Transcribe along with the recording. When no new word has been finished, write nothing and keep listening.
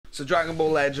So Dragon Ball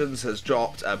Legends has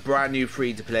dropped a brand new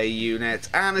free-to-play unit,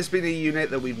 and it's been a unit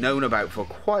that we've known about for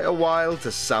quite a while,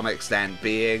 to some extent,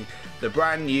 being the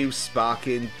brand new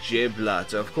Sparking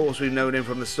Giblet. Of course, we've known him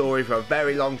from the story for a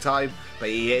very long time, but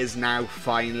he is now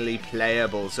finally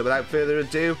playable. So without further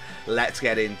ado, let's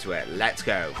get into it. Let's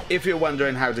go. If you're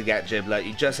wondering how to get Giblet,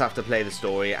 you just have to play the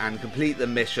story and complete the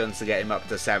missions to get him up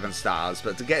to 7 stars.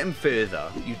 But to get him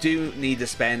further, you do need to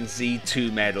spend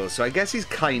Z2 medals. So I guess he's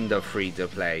kind of free to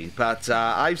play. But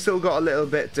I've still got a little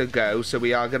bit to go, so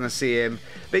we are going to see him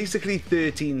basically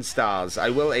 13 stars. I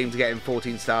will aim to get him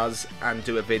 14 stars and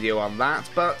do a video on that,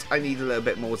 but I need a little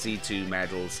bit more Z2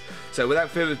 medals. So without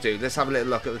further ado, let's have a little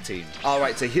look at the team.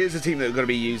 Alright, so here's the team that we're going to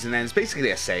be using then. It's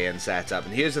basically a Saiyan setup,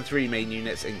 and here's the 3 main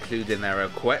units including their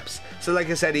equips. So like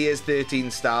I said, he is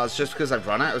 13 stars just because I've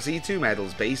run out of Z2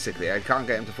 medals basically. I can't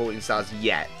get him to 14 stars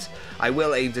yet. I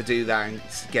will aim to do that and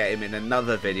get him in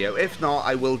another video. If not,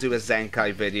 I will do a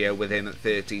Zenkai video with him at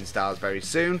 13 stars very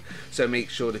soon, so make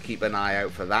sure to keep an eye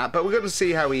out for that. But we're going to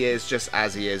see how he is just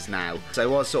as he is now. So I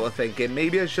was sort of thinking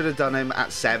maybe I should have done him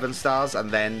at 7 stars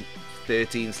and then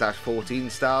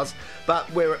 13/14 stars, but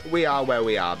we are where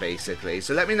we are basically.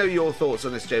 So let me know your thoughts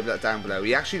on this Giblet down below.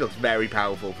 He actually looks very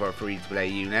powerful for a free-to-play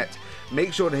unit.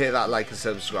 Make sure to hit that like and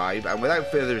subscribe, and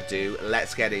without further ado,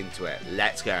 let's get into it.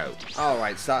 Let's go.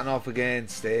 Alright, starting off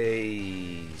against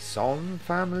a Son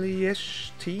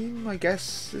family-ish team, I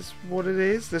guess is what it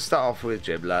is. Let's start off with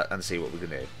Giblet and see what we can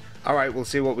do. Alright, we'll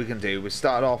see what we can do. We'll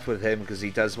start off with him because he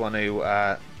does want to,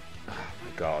 oh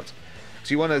my god.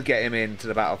 So you want to get him into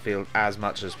the battlefield as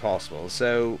much as possible.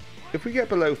 So if we get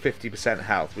below 50%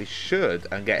 health, we should,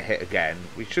 and get hit again,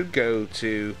 we should go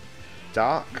to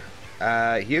Dark.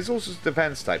 He is also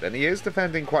defense type, and he is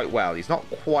defending quite well. He's not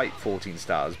quite 14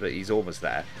 stars, but he's almost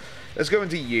there. Let's go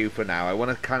into you for now. I want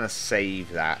to kind of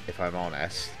save that, if I'm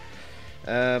honest.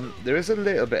 There is a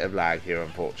little bit of lag here,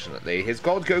 unfortunately. His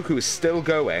God Goku is still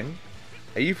going.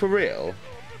 Are you for real?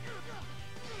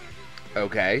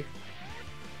 Okay.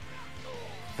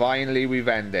 Finally, we've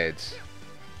ended.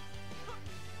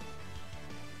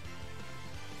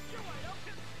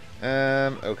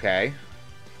 Okay.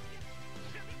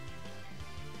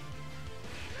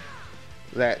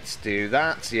 Let's do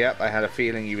that. Yep, I had a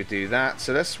feeling you would do that.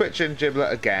 So let's switch in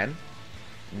Giblet again.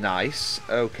 Nice.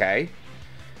 Okay.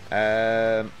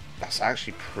 That's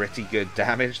actually pretty good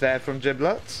damage there from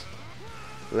Giblet.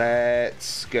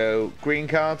 Let's go green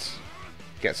card.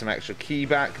 Get some extra key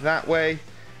back that way.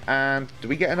 And do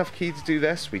we get enough key to do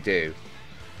this? We do.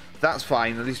 That's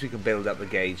fine. At least we can build up the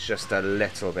gauge just a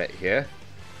little bit here.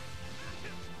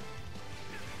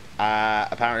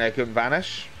 Apparently I couldn't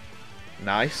vanish.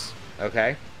 Nice.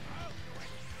 Okay.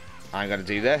 I'm going to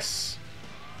do this.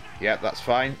 Yep, that's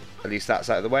fine. At least that's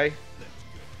out of the way.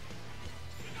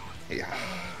 Yeah.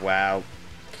 Well,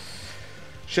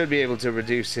 should be able to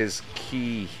reduce his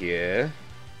key here.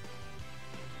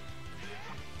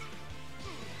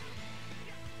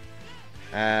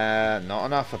 Not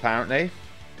enough apparently.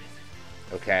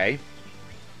 Okay.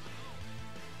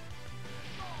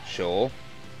 Sure.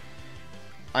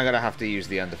 I'm going to have to use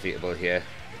the undefeatable here.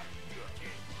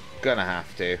 Gonna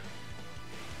have to.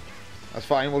 That's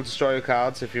fine, we'll destroy your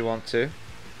cards if you want to.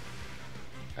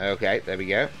 Okay, there we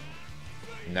go.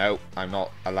 No, I'm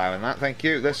not allowing that, thank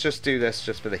you. Let's just do this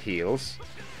just for the heals.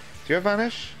 Do you have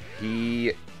Vanish?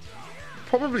 He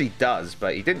probably does,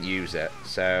 but he didn't use it,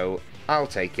 so I'll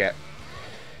take it.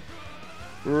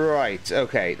 Right,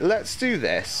 okay, let's do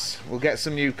this. We'll get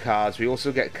some new cards. We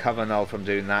also get Cover Null from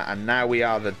doing that, and now we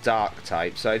are the Dark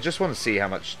type, so I just want to see how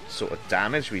much sort of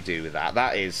damage we do with that.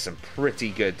 That is some pretty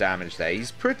good damage there.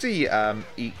 He's pretty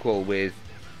equal with,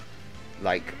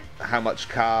 like, how much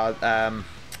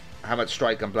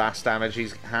strike and blast damage he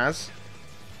has.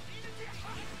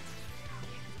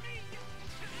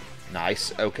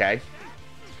 Nice, okay.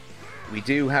 We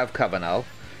do have Cover Null.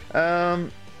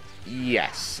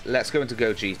 Yes, let's go into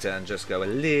Gogeta and just go a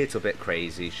little bit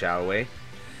crazy, shall we?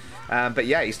 But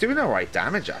yeah, he's doing alright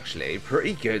damage, actually.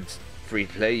 Pretty good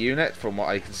free-play unit from what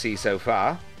I can see so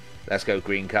far. Let's go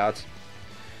green card.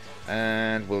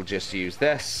 And we'll just use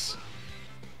this.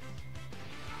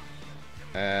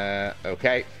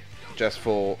 Okay, just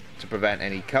to prevent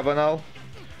any Cover Null.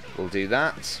 We'll do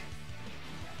that.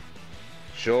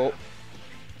 Sure.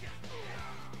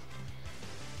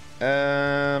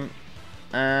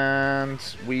 And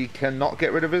we cannot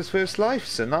get rid of his first life,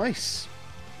 so nice.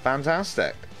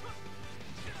 Fantastic.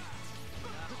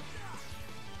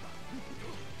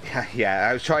 Yeah,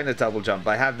 I was trying to double jump.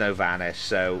 I have no vanish,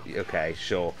 so okay,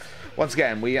 sure. Once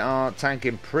again, we are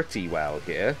tanking pretty well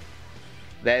here.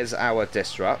 There's our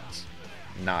disrupt.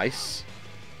 Nice.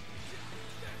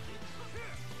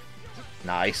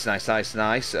 Nice, nice, nice,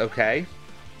 nice. Okay.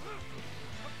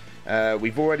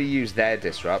 We've already used their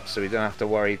disrupt, so we don't have to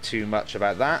worry too much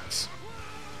about that.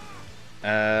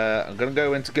 I'm going to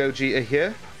go into Gogeta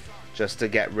here, just to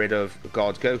get rid of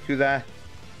God Goku there.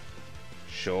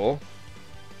 Sure.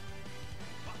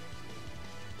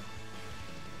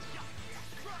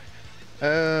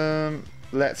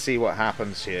 Let's see what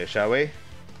happens here, shall we?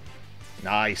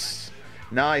 Nice.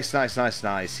 Nice, nice, nice,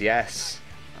 nice. Yes.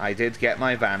 I did get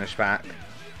my Vanish back.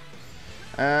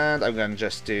 And I'm going to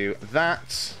just do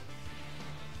that.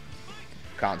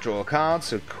 Can't draw a card,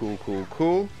 so cool, cool,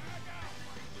 cool.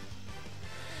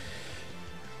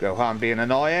 Gohan being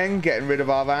annoying, getting rid of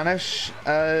our Vanish.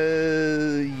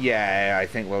 Yeah, I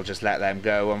think we'll just let them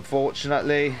go,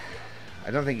 unfortunately.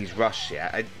 I don't think he's rushed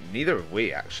yet. Neither have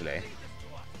we, actually.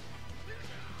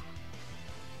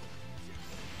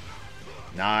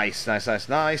 Nice, nice, nice,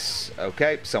 nice.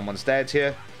 Okay, someone's dead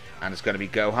here. And it's going to be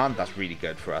Gohan. That's really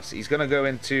good for us. He's going to go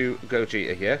into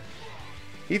Gogeta here.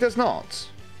 He does not.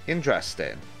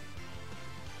 Interesting.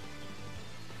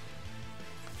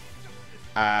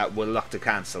 We'll look to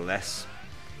cancel this.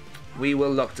 We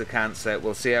will look to cancel it.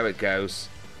 We'll see how it goes.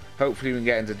 Hopefully we can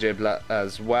get into Giblet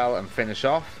as well and finish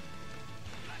off.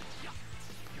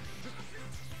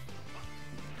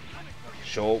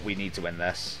 Sure, we need to win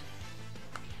this.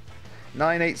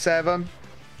 987.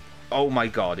 Oh my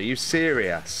god, are you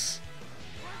serious?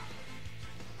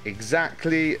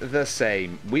 Exactly the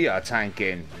same. We are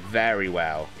tanking very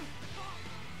well.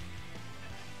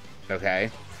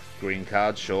 Okay. Green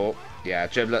card, sure. Yeah,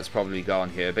 Giblet's probably gone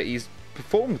here, but he's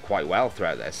performed quite well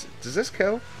throughout this. Does this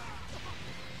kill?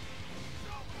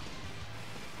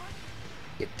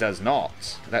 It does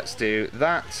not. Let's do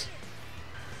that.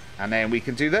 And then we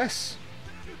can do this.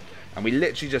 And we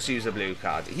literally just use a blue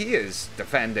card. He is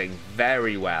defending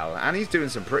very well. And he's doing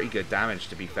some pretty good damage,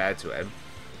 to be fair to him.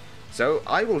 So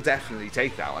I will definitely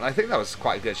take that one. I think that was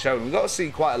quite a good show. We got to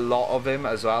see quite a lot of him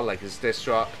as well, like his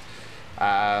disrupt,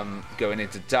 going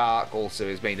into dark, also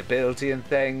his main ability and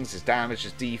things, his damage,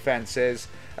 his defenses.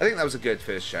 I think that was a good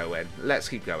first show in. Let's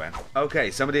keep going.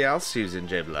 Okay, somebody else using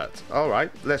Giblet.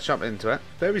 Alright, let's jump into it.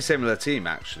 Very similar team,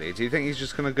 actually. Do you think he's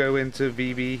just going to go into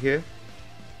VB here?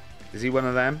 Is he one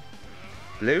of them?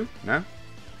 Blue? No?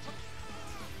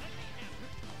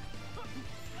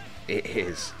 It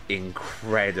is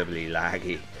incredibly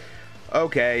laggy.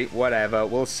 Okay, whatever.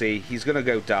 We'll see. He's going to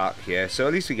go dark here. So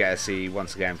at least we get to see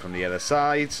once again from the other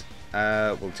side.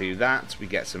 We'll do that. We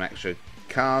get some extra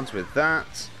cards with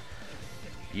that.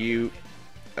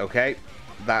 Okay.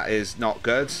 That is not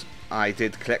good. I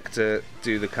did click to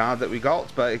do the card that we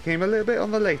got, but it came a little bit on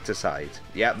the later side.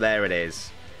 Yep, there it is.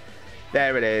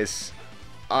 There it is.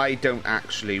 I don't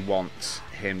actually want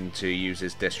him to use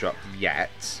his disrupt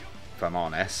yet, if I'm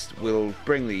honest. We'll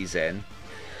bring these in.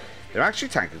 They're actually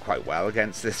tanking quite well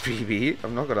against this BB,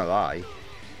 I'm not going to lie.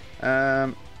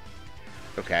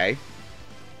 Okay.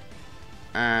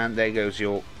 And there goes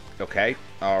your... Okay,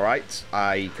 alright.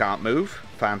 I can't move.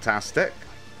 Fantastic.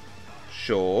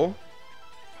 Sure.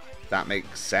 That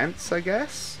makes sense, I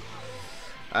guess.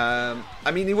 I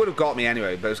mean, he would have got me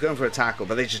anyway, but I was going for a tackle,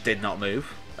 but they just did not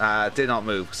move. Did not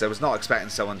move, because I was not expecting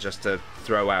someone just to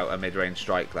throw out a mid-range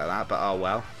strike like that, but oh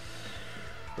well.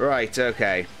 Right,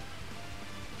 okay.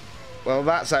 Well,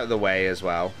 that's out of the way as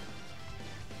well.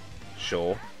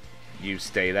 Sure. You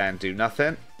stay there and do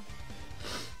nothing.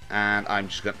 And I'm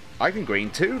just going to... I can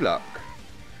green too, look.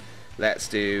 Let's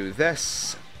do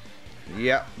this.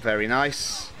 Yep, very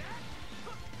nice.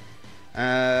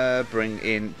 Bring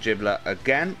in Giblet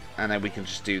again, and then we can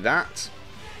just do that.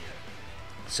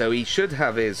 So he should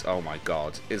have his... Oh my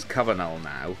god. His cover null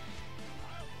now.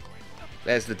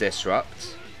 There's the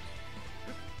disrupt.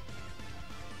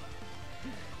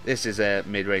 This is a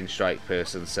mid-range strike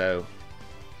person, so...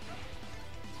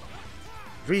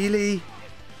 Really?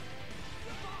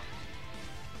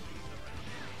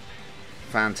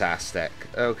 Fantastic.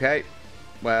 Okay.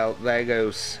 Well, there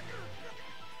goes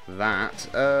that.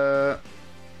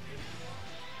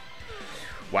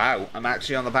 Wow, I'm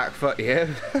actually on the back foot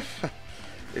here.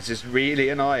 It's just really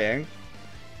annoying.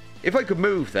 If I could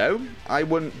move, though, I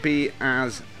wouldn't be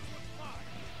as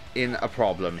in a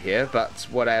problem here, but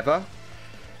whatever.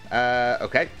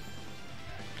 Okay.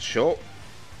 Sure.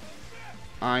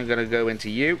 I'm going to go into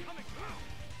you.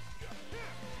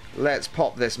 Let's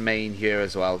pop this main here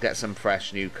as well. Get some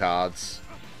fresh new cards.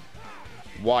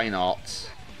 Why not?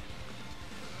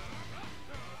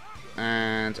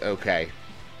 And, okay.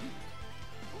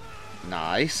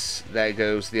 Nice. There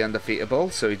goes the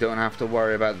undefeatable, so we don't have to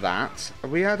worry about that.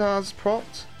 Have we had ours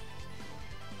propped?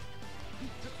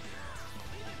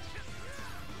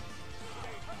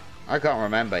 I can't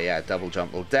remember. Yeah, double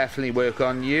jump will definitely work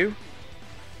on you.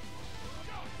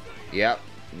 Yep.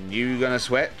 You gonna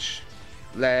switch.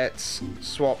 Let's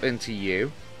swap into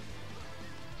you.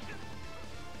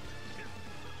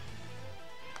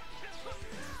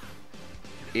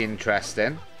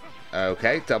 Interesting.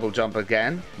 Okay, double jump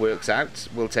again. Works out.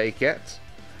 We'll take it.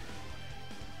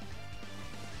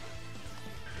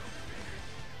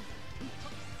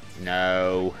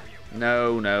 No.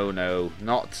 No, no, no.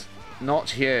 Not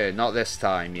here. Not this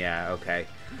time. Yeah, okay.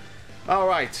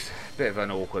 Alright. Bit of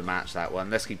an awkward match, that one.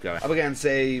 Let's keep going. Up against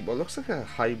what looks like a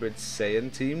hybrid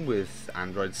Saiyan team with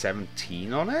Android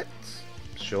 17 on it.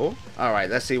 Sure. Alright,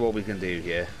 let's see what we can do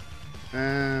here.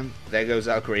 There goes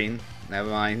our green. Never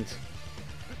mind.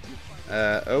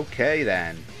 Okay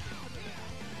then.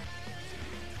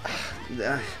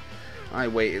 I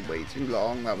waited way too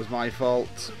long. That was my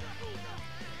fault.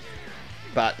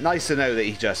 But nice to know that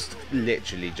he just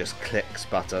literally just clicks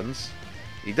buttons.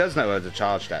 He does know how to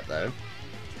charge that though.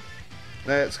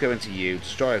 Let's go into you.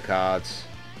 Destroy a card.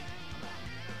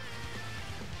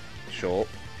 Sure.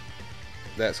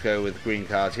 Let's go with green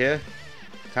card here.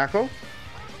 Tackle.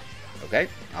 Okay,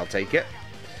 I'll take it.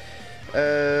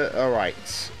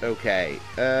 Alright. Okay.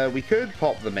 We could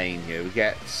pop the main here. We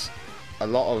get a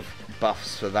lot of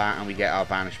buffs for that and we get our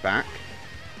vanish back.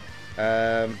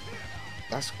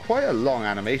 That's quite a long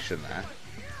animation there.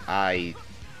 I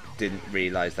didn't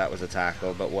realise that was a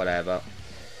tackle, but whatever.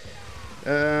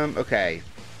 Okay.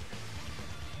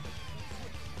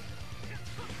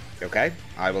 Okay,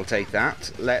 I will take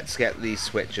that. Let's get these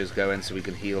switches going so we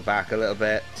can heal back a little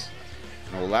bit.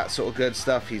 And all that sort of good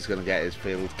stuff. He's going to get his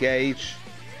field gauge.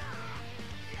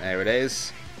 There it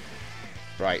is.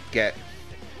 Right, get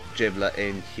Giblet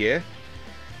in here.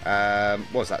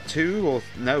 What was that, 2 or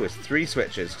no? It's 3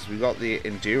 switches because we got the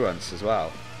endurance as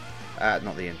well.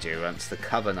 Not the endurance, the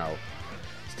cover null.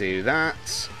 Let's do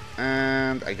that,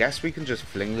 and I guess we can just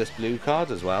fling this blue card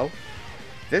as well.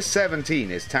 This 17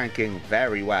 is tanking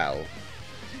very well.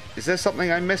 Is there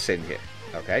something I'm missing here?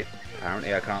 Okay,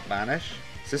 apparently I can't banish.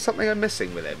 Is there something I'm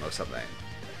missing with him or something?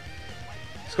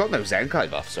 He's got no Zenkai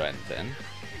buffs or anything.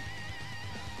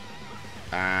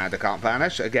 And I can't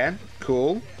banish again.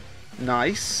 Cool.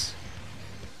 Nice.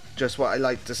 Just what I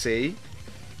like to see.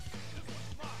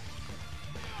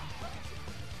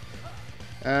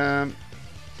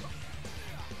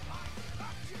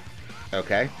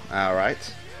 Okay,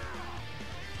 alright.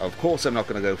 Of course I'm not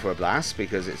going to go for a blast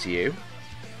because it's you.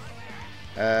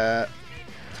 That's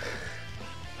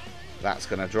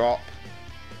going to drop.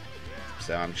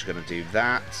 So I'm just going to do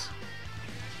that.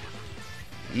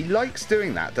 He likes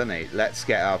doing that, doesn't he? Let's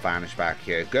get our vanish back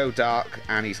here. Go dark,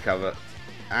 and he's cover,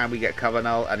 and we get cover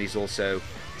null, and he's also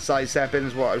sidestepping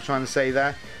is what I was trying to say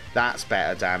there. That's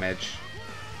better damage.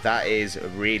 That is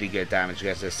really good damage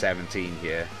against a 17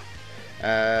 here.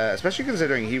 Especially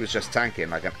considering he was just tanking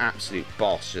like an absolute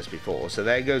boss just before. So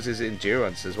there goes his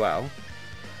endurance as well.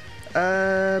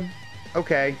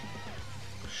 Okay.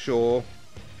 Sure.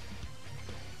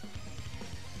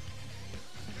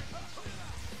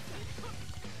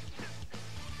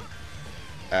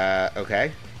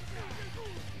 Okay.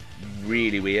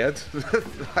 Really weird.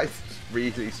 That's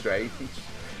really strange.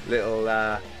 Little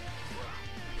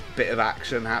bit of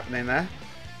action happening there.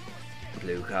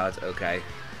 Blue card, okay.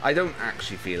 I don't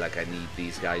actually feel like I need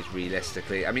these guys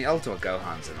realistically. I mean, Ultimate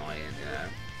Gohan's annoying, you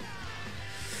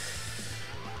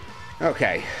know.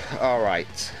 Okay,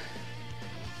 alright.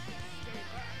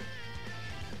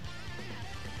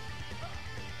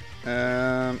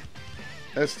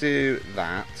 Let's do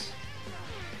that.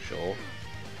 Sure.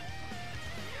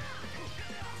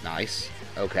 Nice.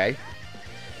 Okay.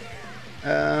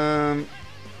 I'm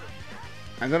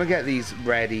gonna get these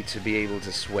ready to be able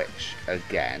to switch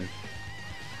again.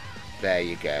 There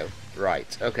you go.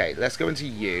 Right. Okay. Let's go into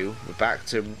you. We're back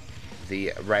to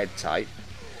the red type.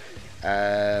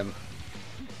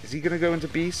 Is he gonna go into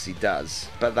beast? He does.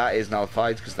 But that is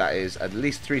nullified because that is at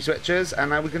least 3 switches,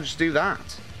 and now we can just do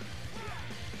that.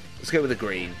 Let's go with the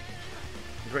green.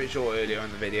 I'm pretty sure earlier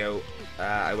in the video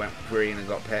I went green and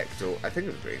got picked, or I think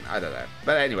it was green, I don't know.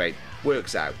 But anyway,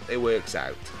 works out. It works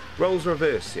out. Roles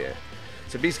reversed here.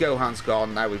 So Beast Gohan's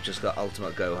gone, now we've just got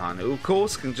Ultimate Gohan, who of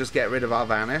course can just get rid of our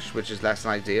Vanish, which is less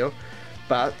than ideal.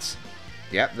 But,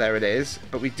 yep, there it is.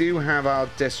 But we do have our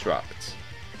Disrupt.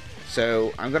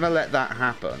 So I'm going to let that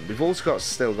happen. We've also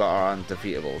still got our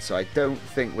Undefeatable, so I don't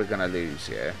think we're going to lose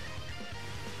here.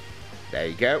 There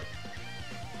you go.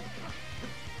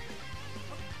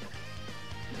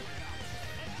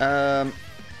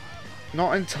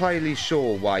 Not entirely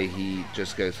sure why he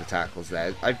just goes for tackles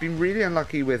there. I've been really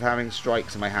unlucky with having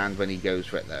strikes in my hand when he goes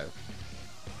for it though.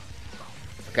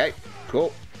 Okay,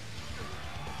 cool.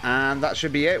 And that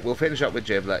should be it. We'll finish up with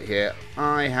Giblet here.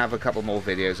 I have a couple more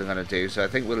videos I'm going to do, so I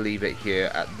think we'll leave it here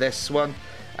at this one,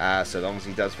 so long as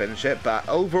he does finish it. But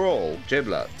overall,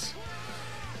 Giblet,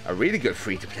 a really good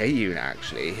free-to-play unit,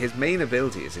 actually. His main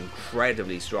ability is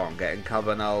incredibly strong, getting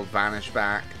Cover Null, Vanish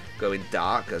back, going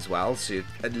Dark as well, so you're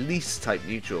at least type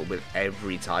neutral with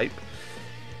every type.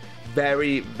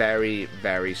 Very, very,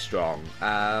 very strong.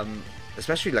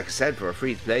 Especially, like I said, for a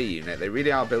free-to-play unit. They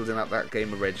really are building up that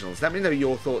game originals. Let me know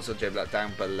your thoughts on Giblet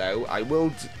down below. I'm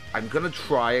going to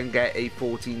try and get a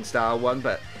 14-star one,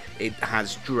 but it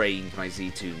has drained my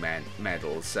Z2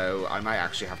 medals, so I might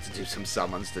actually have to do some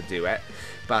summons to do it.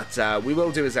 But we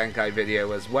will do a Zenkai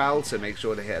video as well, so make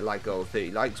sure to hit a like goal of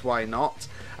 30 likes, why not?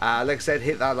 Like I said,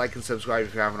 hit that like and subscribe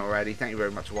if you haven't already. Thank you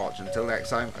very much for watching. Until next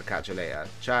time, I'll catch you later.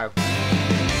 Ciao.